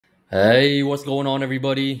Hey, what's going on,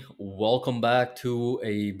 everybody? Welcome back to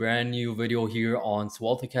a brand new video here on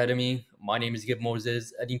Swalt Academy. My name is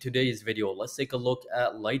Gibmoses, and in today's video, let's take a look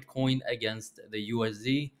at Litecoin against the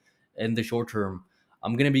USD in the short term.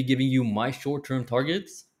 I'm going to be giving you my short term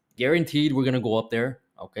targets. Guaranteed, we're going to go up there,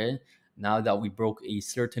 okay? Now that we broke a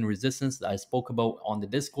certain resistance that I spoke about on the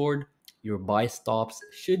Discord, your buy stops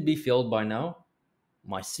should be filled by now.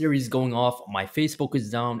 My series going off, my Facebook is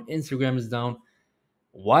down, Instagram is down.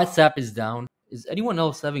 WhatsApp is down. Is anyone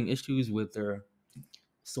else having issues with their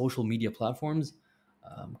social media platforms?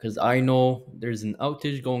 Because I know there's an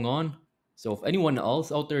outage going on. So if anyone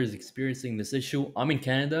else out there is experiencing this issue, I'm in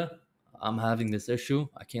Canada. I'm having this issue.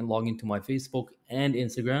 I can't log into my Facebook and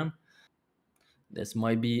Instagram. This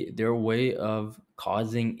might be their way of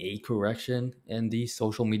causing a correction in these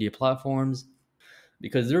social media platforms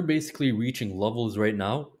because they're basically reaching levels right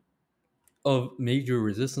now of major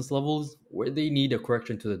resistance levels where they need a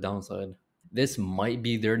correction to the downside. This might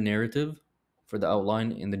be their narrative for the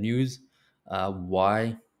outline in the news,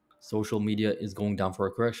 why social media is going down for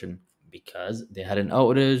a correction because they had an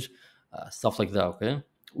outage, stuff like that. Okay,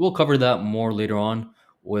 we'll cover that more later on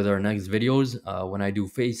with our next videos when I do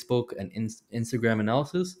Facebook and Instagram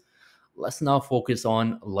analysis. Let's now focus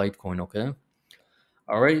on Litecoin. Okay.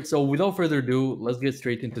 All right, so without further ado, let's get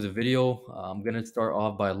straight into the video. I'm going to start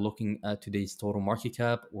off by looking at today's total market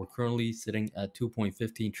cap. We're currently sitting at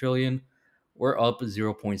 2.15 trillion. We're up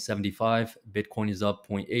 0.75. Bitcoin is up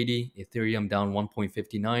 0.80. Ethereum down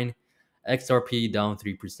 1.59. XRP down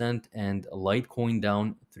 3%. And Litecoin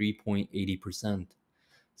down 3.80%.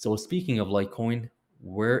 So speaking of Litecoin,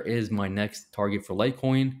 where is my next target for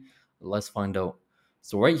Litecoin? Let's find out.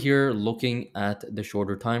 So right here, looking at the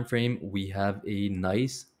shorter time frame, we have a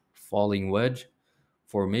nice falling wedge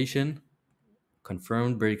formation,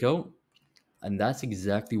 confirmed breakout, and that's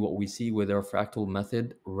exactly what we see with our fractal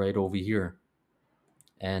method right over here.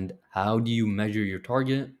 And how do you measure your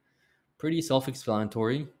target? Pretty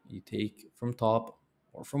self-explanatory. You take from top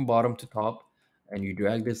or from bottom to top, and you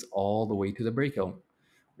drag this all the way to the breakout,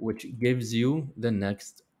 which gives you the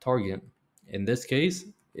next target. In this case,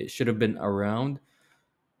 it should have been around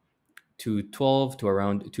 212 to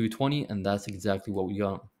around 220, and that's exactly what we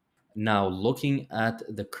got. Now, looking at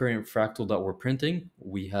the current fractal that we're printing,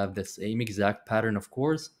 we have the same exact pattern, of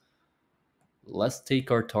course. Let's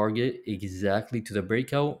take our target exactly to the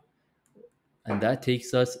breakout, and that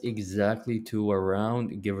takes us exactly to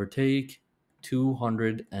around, give or take,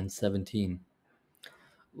 217.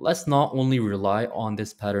 Let's not only rely on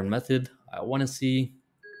this pattern method. I want to see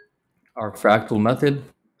our fractal method.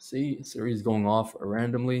 See, series going off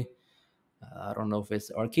randomly. I don't know if it's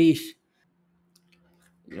Arkish.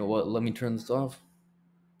 You know what? Let me turn this off.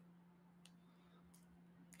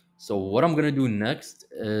 So what I'm gonna do next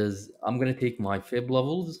is I'm gonna take my fib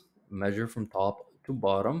levels, measure from top to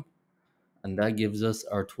bottom, and that gives us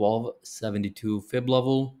our 1272 fib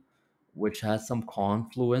level, which has some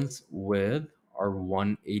confluence with our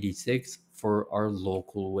 186 for our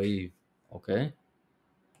local wave. Okay.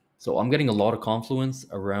 So I'm getting a lot of confluence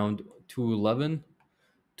around 211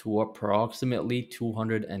 to approximately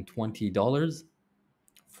 $220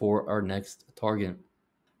 for our next target.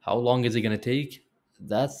 How long is it going to take?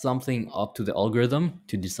 That's something up to the algorithm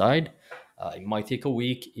to decide. It might take a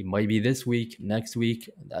week, it might be this week, next week.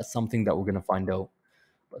 That's something that we're going to find out.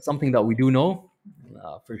 But something that we do know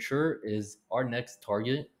for sure is our next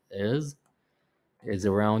target is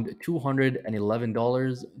around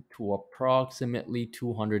 $211 to approximately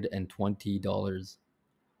 $220.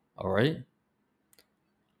 All right.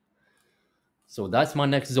 So that's my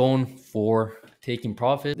next zone for taking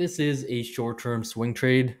profit. This is a short-term swing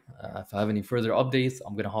trade. If I have any further updates,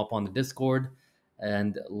 I'm going to hop on the Discord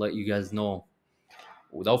and let you guys know.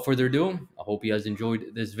 Without further ado, I hope you guys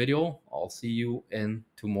enjoyed this video. I'll see you in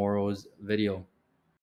tomorrow's video.